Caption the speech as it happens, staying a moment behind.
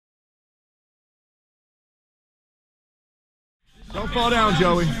Don't fall down,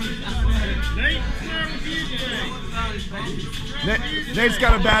 Joey. Nate's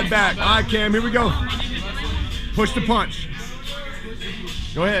got a bad back. All right, Cam, here we go. Push the punch.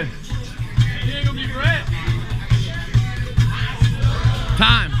 Go ahead.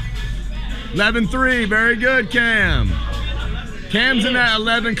 Time. 11-3. Very good, Cam. Cam's in that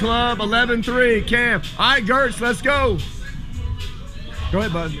 11 club. 11-3. Cam. All right, Gertz, let's go. Go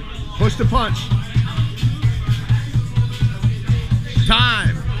ahead, bud. Push the punch.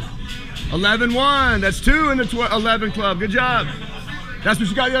 Time. 11-1. That's 2 in the 11 club. Good job. That's what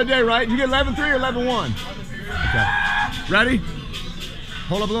you got the other day, right? Did you get 11-3 or 11-1? Okay. Ready?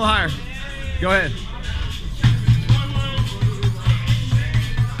 Hold up a little higher. Go ahead.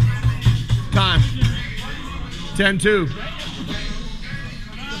 Time. 10-2.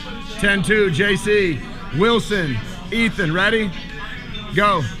 10-2. JC. Wilson. Ethan. Ready?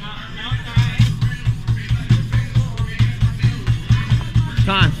 Go.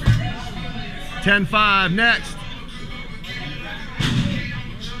 Time. 10-5. Next.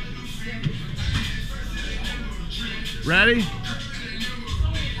 Ready?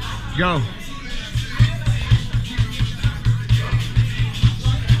 Go.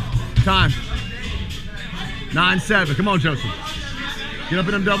 Time. 9-7. Come on, Joseph. Get up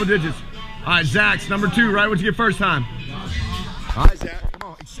in them double digits. All right, Zach's number 2, right? What'd you get first time? All right, Zach.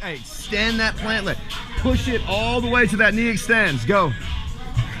 Come on. Hey, extend that plant leg. Push it all the way to that knee extends. Go.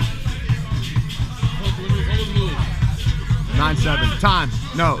 9-7. Time.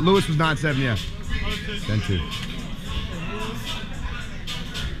 No, Lewis was 9-7, yeah. 10-2.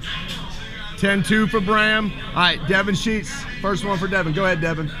 10-2 for Bram. All right, Devin Sheets. First one for Devin. Go ahead,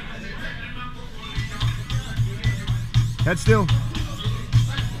 Devin. Head still.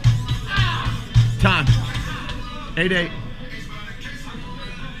 Time. 8-8.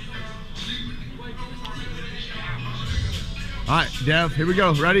 All right, Dev, here we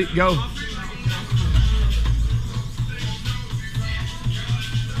go. Ready? Go.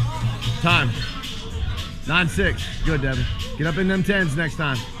 Time. 9-6. Good, Devin. Get up in them 10s next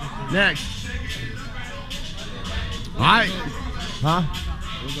time. Next. All right. Huh?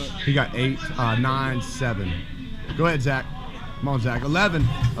 He got 8, 9, 7. Go ahead, Zach. Come on, Zach. 11.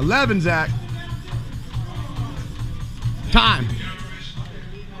 11, Zach. Time.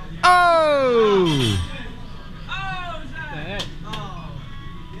 Oh!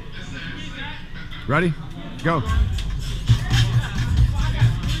 Ready? Go.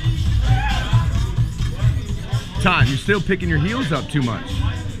 Time. You're still picking your heels up too much.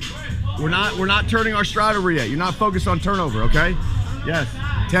 We're not turning our stride over yet. You're not focused on turnover, okay? Yes.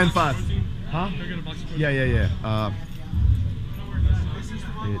 10-5. Huh? Yeah.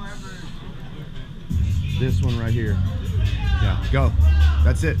 It's this one right here. Yeah, go.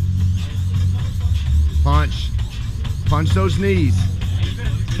 That's it. Punch. Punch those knees.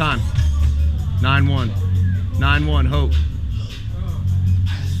 Time. 9-1. 9-1, Hope.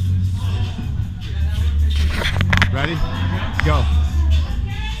 Ready? Go.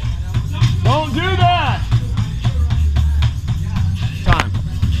 Don't do that! Time.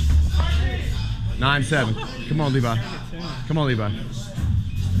 9-7. Come on, Levi. Come on, Levi.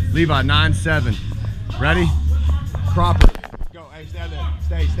 Levi, 9-7. Ready? Cropper. Go. Hey, stand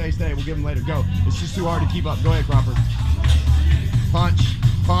there. Stay. We'll give him later. Go. It's just too hard to keep up. Go ahead, Cropper. Punch.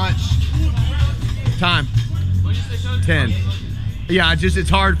 Punch. Time. 10. Yeah, it's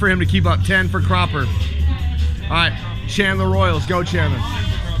hard for him to keep up. 10 for Cropper. All right. Chandler Royals. Go, Chandler.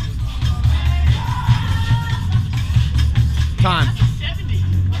 Time.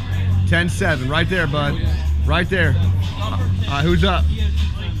 10-7. Right there, bud. Right there. Who's up?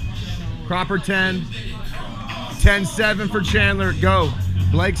 Cropper 10. 10-7 for Chandler. Go.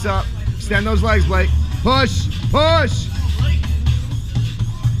 Blake's up. Extend those legs, Blake. Push. Push.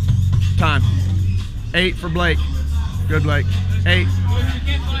 Time. 8 for Blake. Good, Blake. 8.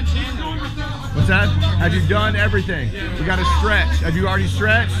 What's that? Have you done everything? We got to stretch. Have you already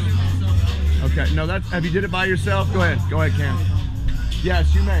stretched? Okay. No, that's. Have you did it by yourself? Go ahead. Go ahead, Cam.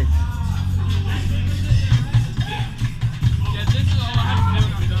 Yes, you may.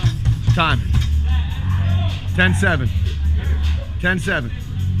 Time. 10-7. 10-7.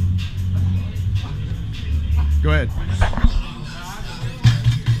 Go ahead.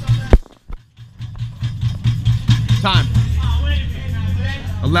 Time.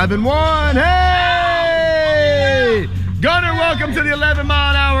 11-1. Hey! Gunner, welcome to the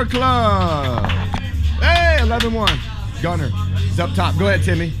 11-mile-an-hour club. Hey, 11-1. Gunner is up top. Go ahead,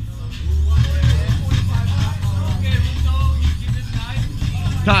 Timmy.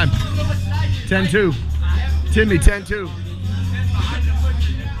 Time. 10-2. Timmy, 10-2.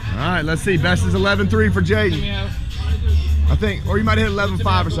 All right, let's see. Best is 11-3 for Jaden. I think, or you might have hit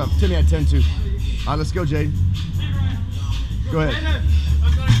 11.5 or something. Timmy had 10.2. All right, let's go, Jay. Go ahead.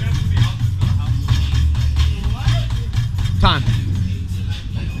 Time.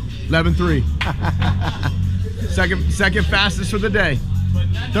 11.3. Second fastest for the day.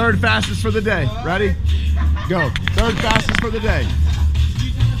 Third fastest for the day. Ready? Go. Third fastest for the day.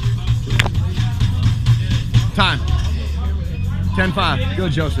 Time. 10.5.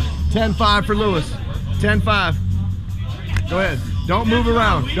 Good, Joseph. 10.5 for Lewis. 10.5. Go ahead. Don't move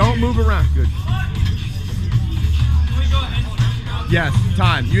around. Don't move around. Good. Yes,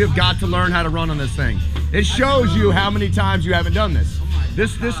 time. You have got to learn how to run on this thing. It shows you how many times you haven't done this.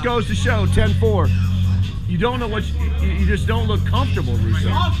 This goes to show 10.4. You don't know what you just don't look comfortable, Russo.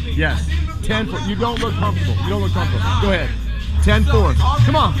 Yes. 10.4. You don't look comfortable. You don't look comfortable. Go ahead. 10.4.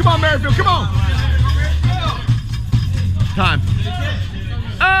 Come on, Merrifield. Come on. Time.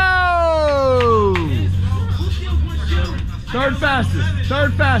 Oh! Third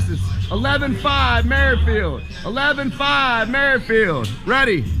fastest. 11.5 Merrifield. 11.5 Merrifield.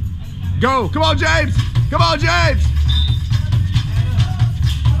 Ready? Go. Come on, James. Come on, James.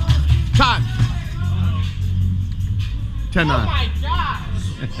 Time. 10.9. Oh my gosh.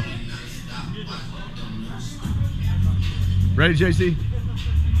 Ready, JC?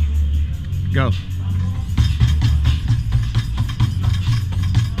 Go.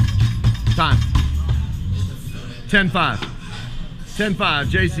 Time. 10.5. 10.5.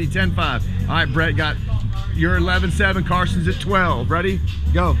 JC, 10.5. All right, Brett got your 11.7. Carson's at 12. Ready?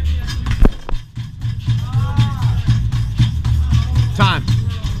 Go. Time.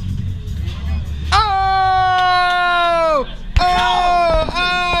 Oh! Oh!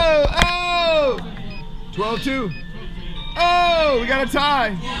 Oh! Oh! 12.2. Oh! We got a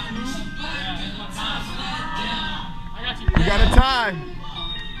tie. We got a tie.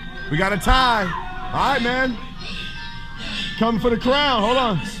 We got a tie. All right, man. Coming for the crown. Hold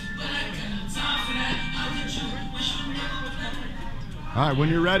on. All right, when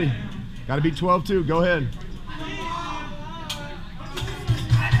you're ready. Got to be 12.2. Go ahead.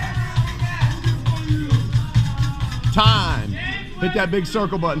 Time. Hit that big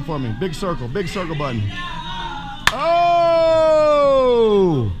circle button for me. Big circle button. Oh!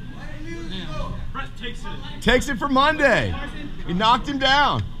 Takes it for Monday. He knocked him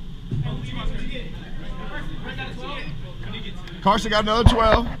down. Carson got another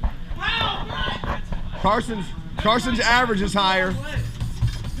 12. Carson's average is higher.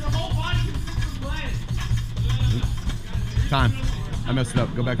 Time. I messed it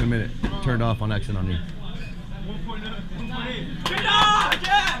up. Go back in a minute. Turned off on exit on you.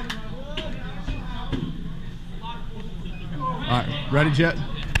 All right, ready, Jet?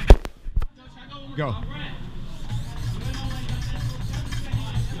 Go.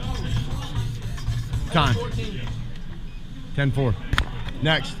 Time. 10.4.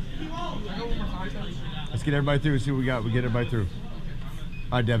 Next. Let's get everybody through. See what we got. We get everybody through.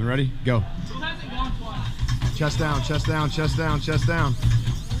 All right, Devin, ready? Go. Chest down, chest down, chest down, chest down.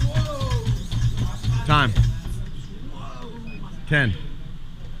 Time. 10.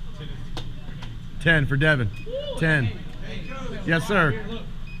 10 for Devin. 10. Yes, sir.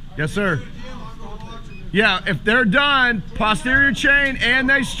 Yes, sir. Yeah, if they're done, posterior chain and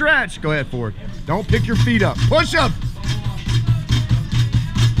they stretch, go ahead, Ford. Don't pick your feet up. Push up.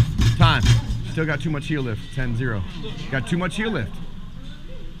 Time. Still got too much heel lift. 10-0. Got too much heel lift.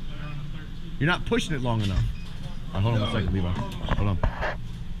 You're not pushing it long enough. Right, hold on one second, Levi. Hold on.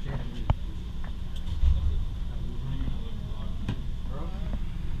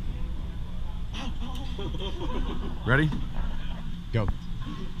 Ready? Go.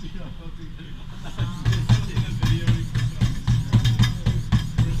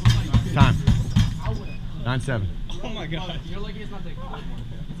 Time. 9.7. Oh my God. You're lucky it's not the flat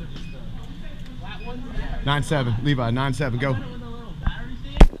one. 9.7. Levi, 9.7. Go.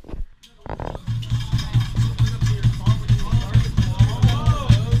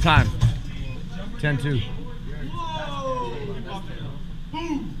 Time. 10.2.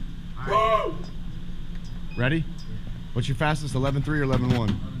 Ready? What's your fastest? 11.3 or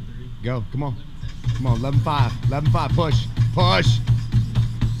 11.1? Go. Come on. Come on. 11.5. 11.5. Push. Push.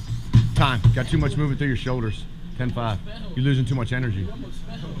 Time. Got too much movement through your shoulders. 10.5. You're losing too much energy.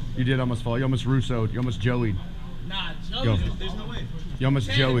 You did almost fall. You almost Russo'd. You almost Joey'd. Nah, Joey. Go. There's no way. You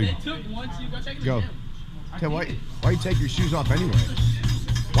almost Joey'd. It took once you go check it. Go. Tell why you take your shoes off anyway?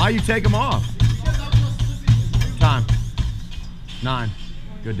 Why you take them off? Time. 9.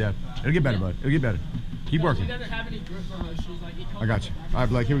 Good, Dev. It'll get better, bud. It'll get better. Keep working. He doesn't have any grip on those shoes. Like, I got you. All right,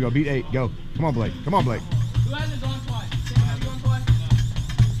 Blake. Here we go. Beat 8. Go. Come on, Blake. Come on, Blake. Who has his on twice? Sam has his on twice?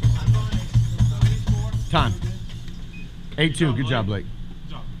 Time. 8-2. Good job, Blake.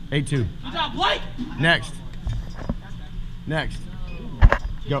 8-2. Good job, Blake. Next. Next.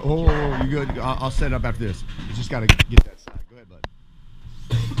 Go. Oh, you good? I'll set it up after this. You just gotta get that side. Go ahead, bud.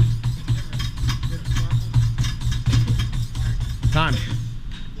 Time.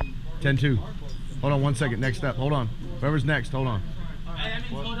 10-2. Hold on 1 second. Next step. Hold on. Whoever's next, hold on. Hey,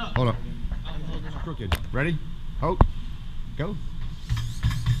 that means hold up. Hold on. Crooked. Ready? Hope. Go.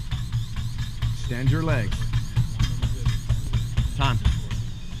 Stand your legs. Time.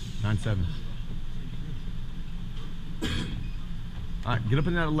 9-7. All right, get up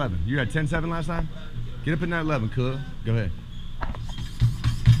in that 11. You had 10-7 last time? Get up in that 11, cool. Go ahead.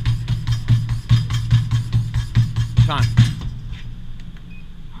 Time.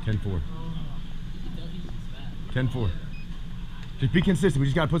 10-4. 10-4. Just be consistent. We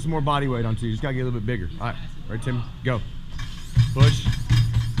just got to put some more body weight onto you. Just got to get a little bit bigger. All right. Right, Tim? Go. Push.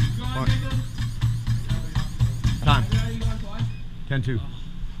 One. Time. 10-2.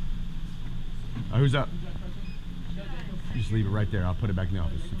 Who's up? You just leave it right there. I'll put it back in the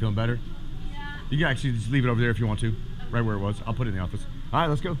office. You feeling better? Yeah. You can actually just leave it over there if you want to. Right where it was. I'll put it in the office. All right,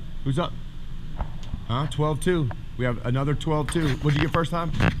 let's go. Who's up? Huh? 12-2. We have another 12-2. What'd you get first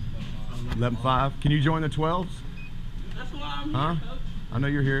time? 11-5. Can you join the 12s? That's why I'm Huh? here, Coach. I know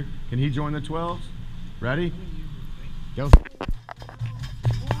you're here. Can he join the 12s? Ready? Go.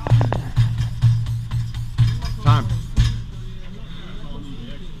 Time.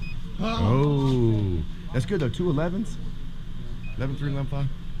 Oh. That's good though. 2 11s. 11-3, 11-5.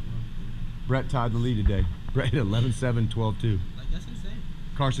 Brett tied the lead today. Brett hit 11-7, 12-2. Like, that's insane.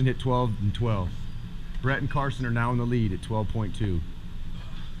 Carson hit 12 and 12. Brett and Carson are now in the lead at 12.2.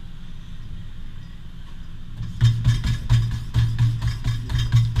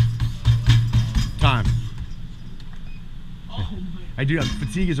 Time. Oh, I do.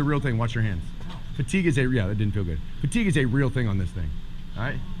 Fatigue is a real thing. Watch your hands. Fatigue is yeah, that didn't feel good. Fatigue is a real thing on this thing. All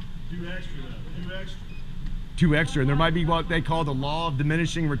right? 2 extra though. 2 extra. 2 extra, and there might be what they call the law of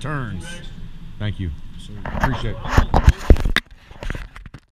diminishing returns. Thank you. Appreciate it.